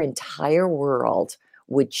 our entire world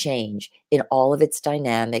would change in all of its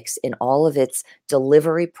dynamics, in all of its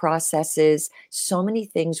delivery processes. So many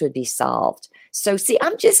things would be solved. So see,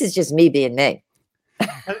 it's just me being me.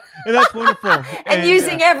 And that's wonderful. And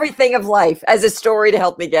using everything of life as a story to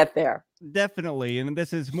help me get there. Definitely. And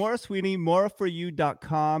this is Maura Sweeney,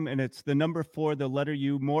 mauraforyou.com. And it's the number 4, the letter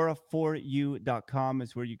U, mauraforyou.com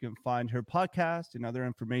is where you can find her podcast and other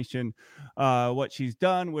information, what she's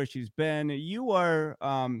done, where she's been. You are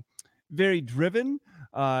very driven,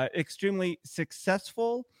 extremely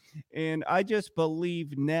successful. And I just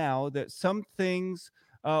believe now that some things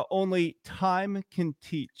only time can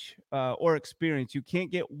teach or experience. You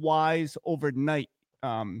can't get wise overnight.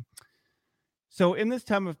 So in this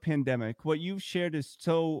time of pandemic, what you've shared is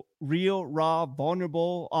so real, raw,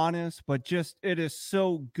 vulnerable, honest, but just it is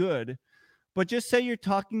so good. But just say you're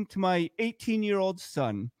talking to my 18-year-old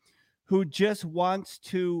son who just wants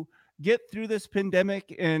to get through this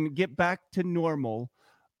pandemic and get back to normal.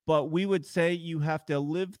 But we would say you have to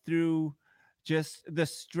live through just the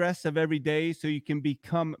stress of every day so you can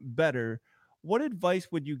become better. What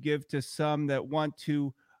advice would you give to some that want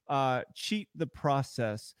to cheat the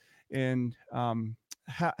process? And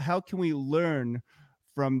how can we learn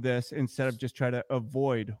from this instead of just try to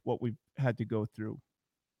avoid what we've had to go through?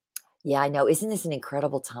 Yeah, I know. Isn't this an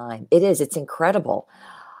incredible time? It is. It's incredible.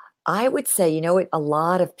 I would say, a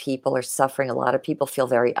lot of people are suffering. A lot of people feel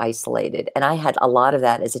very isolated. And I had a lot of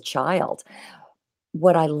that as a child.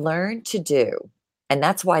 What I learned to do, and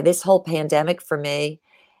that's why this whole pandemic for me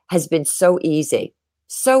has been so easy,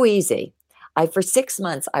 so easy. For 6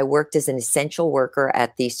 months, I worked as an essential worker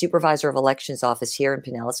at the supervisor of elections office here in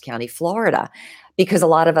Pinellas County, Florida, because a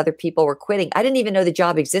lot of other people were quitting. I didn't even know the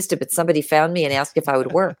job existed, but somebody found me and asked if I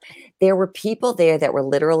would work. There were people there that were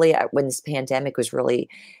literally, when this pandemic was really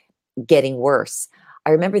getting worse. I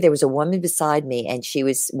remember there was a woman beside me and she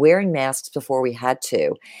was wearing masks before we had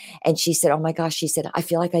to. And she said, "Oh my gosh," she said, "I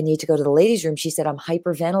feel like I need to go to the ladies' room." She said, "I'm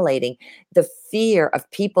hyperventilating." The fear of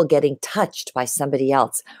people getting touched by somebody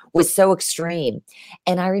else was so extreme.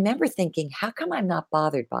 And I remember thinking, how come I'm not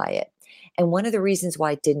bothered by it? And one of the reasons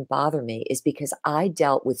why it didn't bother me is because I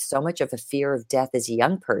dealt with so much of a fear of death as a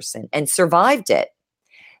young person and survived it,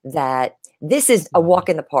 that this is a walk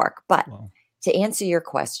in the park. But to answer your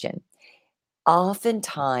question,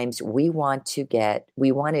 oftentimes we want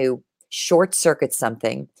to short circuit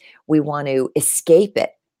something. We want to escape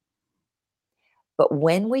it. But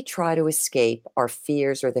when we try to escape our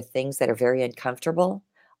fears or the things that are very uncomfortable,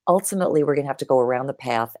 ultimately we're going to have to go around the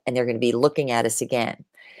path and they're going to be looking at us again.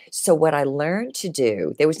 So what I learned to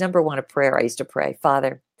do, there was number one, a prayer I used to pray.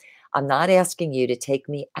 Father, I'm not asking you to take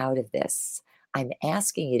me out of this. I'm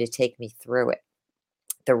asking you to take me through it.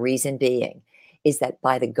 The reason being is that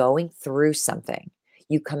by the going through something,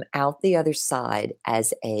 you come out the other side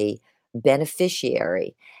as a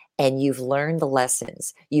beneficiary. and you've learned the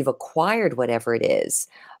lessons, you've acquired whatever it is,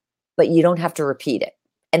 but you don't have to repeat it.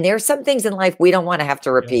 And there are some things in life we don't want to have to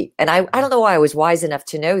Yeah. repeat. And I don't know why I was wise enough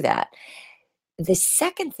to know that. The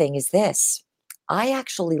second thing is this. I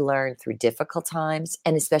actually learned through difficult times,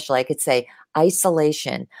 and especially I could say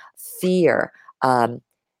isolation, fear, um,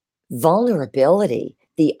 vulnerability,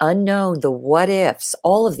 the unknown, the what ifs,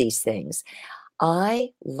 all of these things.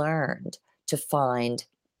 I learned to find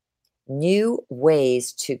new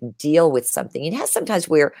ways to deal with something. It has sometimes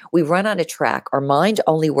where we run on a track, our mind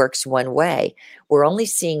only works one way. We're only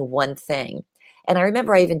seeing one thing. And I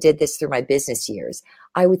remember I even did this through my business years.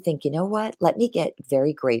 I would think, you know what? Let me get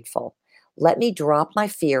very grateful. Let me drop my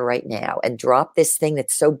fear right now and drop this thing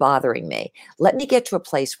that's so bothering me. Let me get to a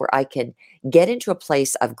place where I can get into a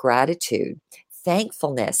place of gratitude,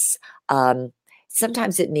 thankfulness, um,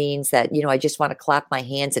 sometimes it means that, I just want to clap my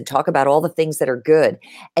hands and talk about all the things that are good.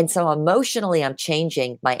 And so emotionally, I'm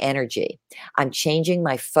changing my energy. I'm changing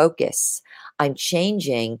my focus. I'm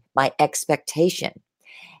changing my expectation.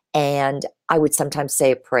 And I would sometimes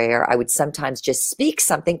say a prayer. I would sometimes just speak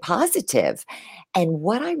something positive. And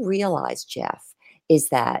what I realized, Jeff, is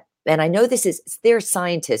that, and I know there are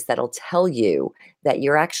scientists that'll tell you that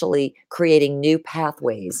you're actually creating new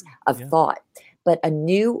pathways of Yeah. thought, but a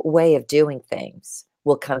new way of doing things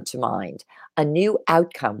will come to mind. A new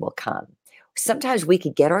outcome will come. Sometimes we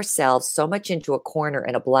could get ourselves so much into a corner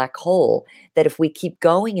in a black hole that if we keep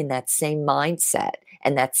going in that same mindset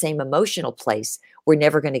and that same emotional place, we're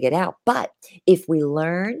never going to get out. But if we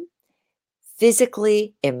learn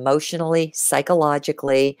physically, emotionally,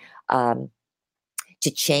 psychologically,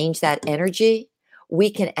 to change that energy, we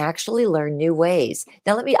can actually learn new ways.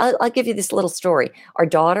 Now, I'll give you this little story. Our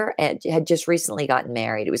daughter had just recently gotten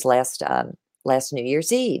married. It was last New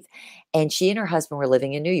Year's Eve. And she and her husband were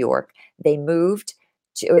living in New York. They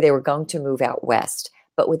they were going to move out west.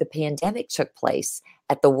 But when the pandemic took place,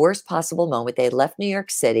 at the worst possible moment, they had left New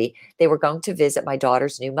York City. They were going to visit my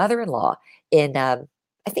daughter's new mother-in-law in, I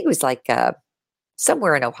think it was like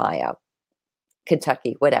somewhere in Ohio,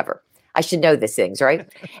 Kentucky, whatever. I should know these things, right?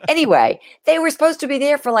 Anyway, they were supposed to be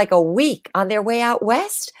there for like a week on their way out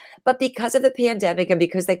west. But because of the pandemic and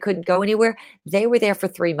because they couldn't go anywhere, they were there for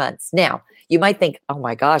 3 months. Now, you might think, oh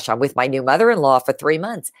my gosh, I'm with my new mother in law for 3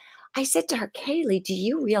 months. I said to her, Kaylee, do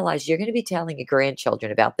you realize you're going to be telling your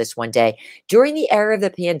grandchildren about this one day? During the era of the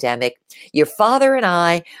pandemic, your father and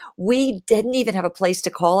I, we didn't even have a place to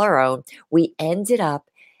call our own. We ended up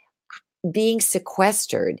being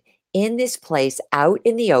sequestered in this place out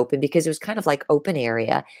in the open because it was kind of like open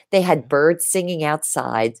area. They had birds singing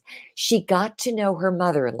outside. She got to know her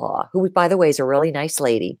mother-in-law, who, by the way, is a really nice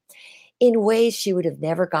lady, in ways she would have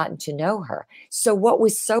never gotten to know her. So what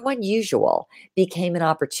was so unusual became an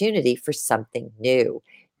opportunity for something new,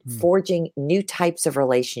 forging new types of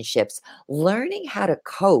relationships, learning how to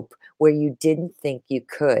cope where you didn't think you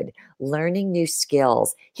could, learning new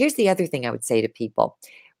skills. Here's the other thing I would say to people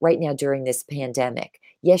right now during this pandemic.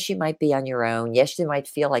 Yes, you might be on your own. Yes, you might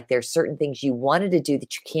feel like there's certain things you wanted to do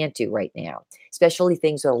that you can't do right now, especially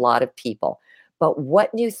things with a lot of people. But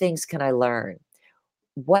what new things can I learn?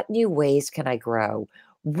 What new ways can I grow?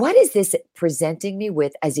 What is this presenting me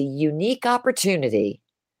with as a unique opportunity?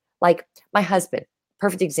 Like my husband,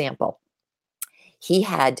 perfect example. He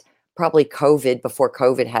had probably COVID before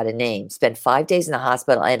COVID had a name, spent 5 days in the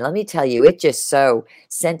hospital. And let me tell you, it just so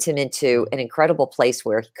sent him into an incredible place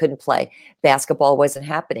where he couldn't play. Basketball wasn't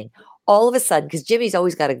happening. All of a sudden, because Jimmy's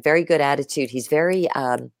always got a very good attitude, he's very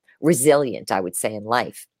resilient, I would say, in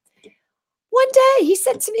life. One day he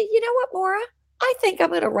said to me, you know what, Maura? I think I'm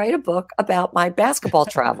going to write a book about my basketball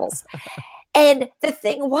travels. And the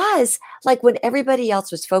thing was, like when everybody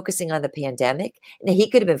else was focusing on the pandemic, and he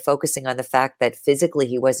could have been focusing on the fact that physically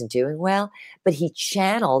he wasn't doing well, but he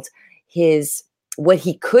channeled his what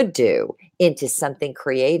he could do into something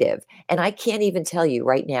creative. And I can't even tell you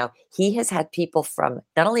right now, he has had people from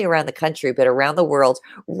not only around the country, but around the world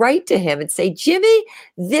write to him and say, Jimmy,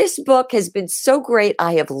 this book has been so great.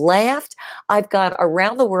 I have laughed. I've gone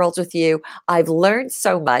around the world with you. I've learned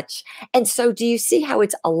so much. And so do you see how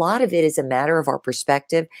it's a lot of it is a matter of our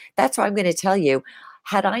perspective? That's why I'm going to tell you,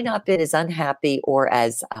 had I not been as unhappy or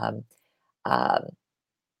as um,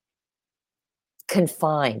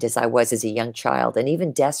 confined as I was as a young child and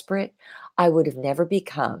even desperate, I would have never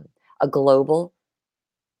become a global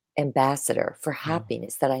ambassador for Yeah.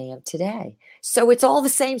 happiness that I am today. So it's all the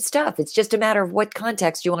same stuff. It's just a matter of what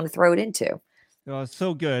context you want to throw it into. Oh,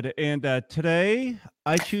 so good. And today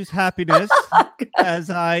I choose happiness as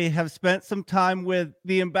I have spent some time with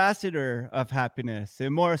the ambassador of happiness.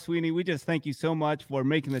 And Maura Sweeney, we just thank you so much for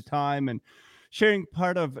making the time and sharing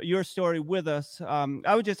part of your story with us.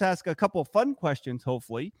 I would just ask a couple fun questions,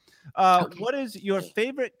 hopefully. Okay. What is your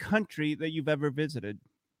favorite country that you've ever visited?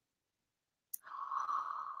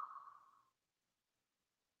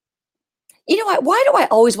 You know what? Why do I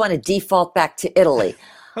always want to default back to Italy?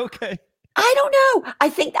 Okay. I don't know. I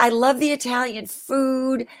think I love the Italian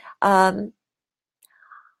food. Um,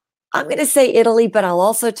 I'm going to say Italy, but I'll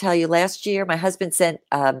also tell you last year, my husband sent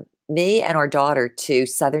me and our daughter to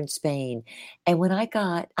southern Spain. And when I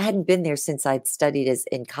hadn't been there since I'd studied as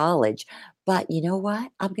in college. But you know what?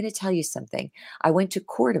 I'm going to tell you something. I went to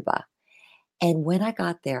Cordoba. And when I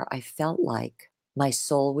got there, I felt like my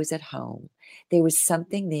soul was at home. There was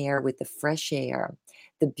something there with the fresh air,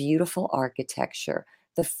 the beautiful architecture,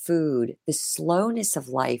 the food, the slowness of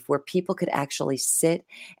life where people could actually sit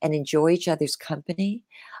and enjoy each other's company.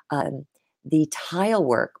 Um, the tile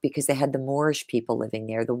work, because they had the Moorish people living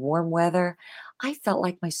there, the warm weather. I felt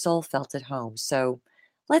like my soul felt at home. So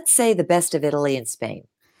let's say the best of Italy and Spain.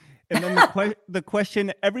 And then the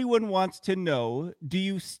question everyone wants to know, do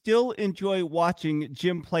you still enjoy watching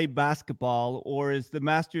Jim play basketball, or is the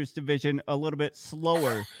Masters division a little bit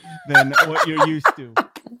slower than what you're used to?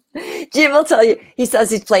 Jim will tell you, he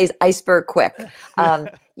says he plays iceberg quick.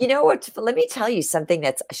 You know what? Let me tell you something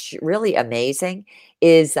that's really amazing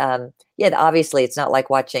is, yeah, obviously it's not like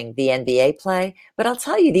watching the NBA play, but I'll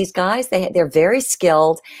tell you, these guys, they're very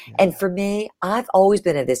skilled. And Yeah. for me, I've always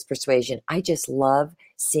been of this persuasion. I just love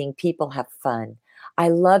seeing people have fun. I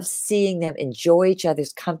love seeing them enjoy each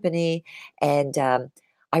other's company. And I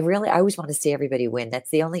always want to see everybody win. That's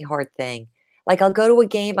the only hard thing. Like I'll go to a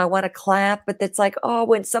game, I want to clap, but it's like, oh,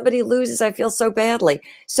 when somebody loses, I feel so badly.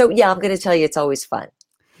 So yeah, I'm going to tell you, it's always fun.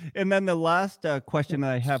 And then the last question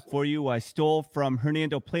that I have for you, I stole from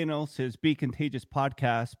Hernando Planos, his Be Contagious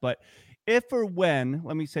podcast. But if or when,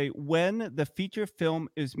 let me say, when the feature film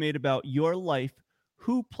is made about your life,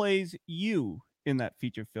 who plays you in that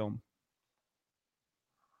feature film?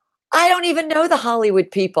 I don't even know the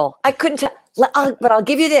Hollywood people. I couldn't tell, but I'll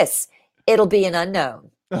give you this. It'll be an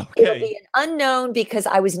unknown. It'll Okay. be an unknown because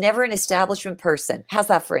I was never an establishment person. How's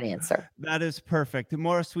that for an answer? That is perfect.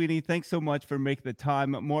 Maura Sweeney, thanks so much for making the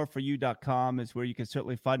time. Moreforyou.com is where you can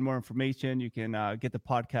certainly find more information. You can get the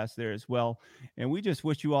podcast there as well. And we just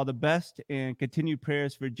wish you all the best and continued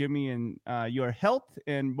prayers for Jimmy and your health.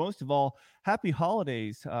 And most of all, happy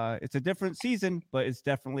holidays. It's a different season, but it's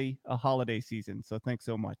definitely a holiday season. So thanks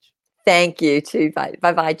so much. Thank you too. Bye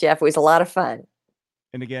bye, Jeff. It was a lot of fun.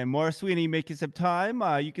 And again, Maura Sweeney making some time.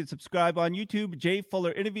 You can subscribe on YouTube, Jay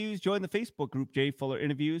Fuller Interviews. Join the Facebook group, Jay Fuller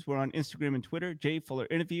Interviews. We're on Instagram and Twitter, Jay Fuller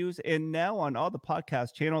Interviews. And now on all the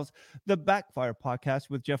podcast channels, the Backfire Podcast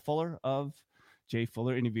with Jeff Fuller of Jay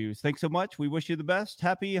Fuller Interviews. Thanks so much. We wish you the best.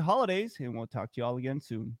 Happy holidays, and we'll talk to you all again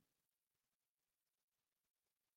soon.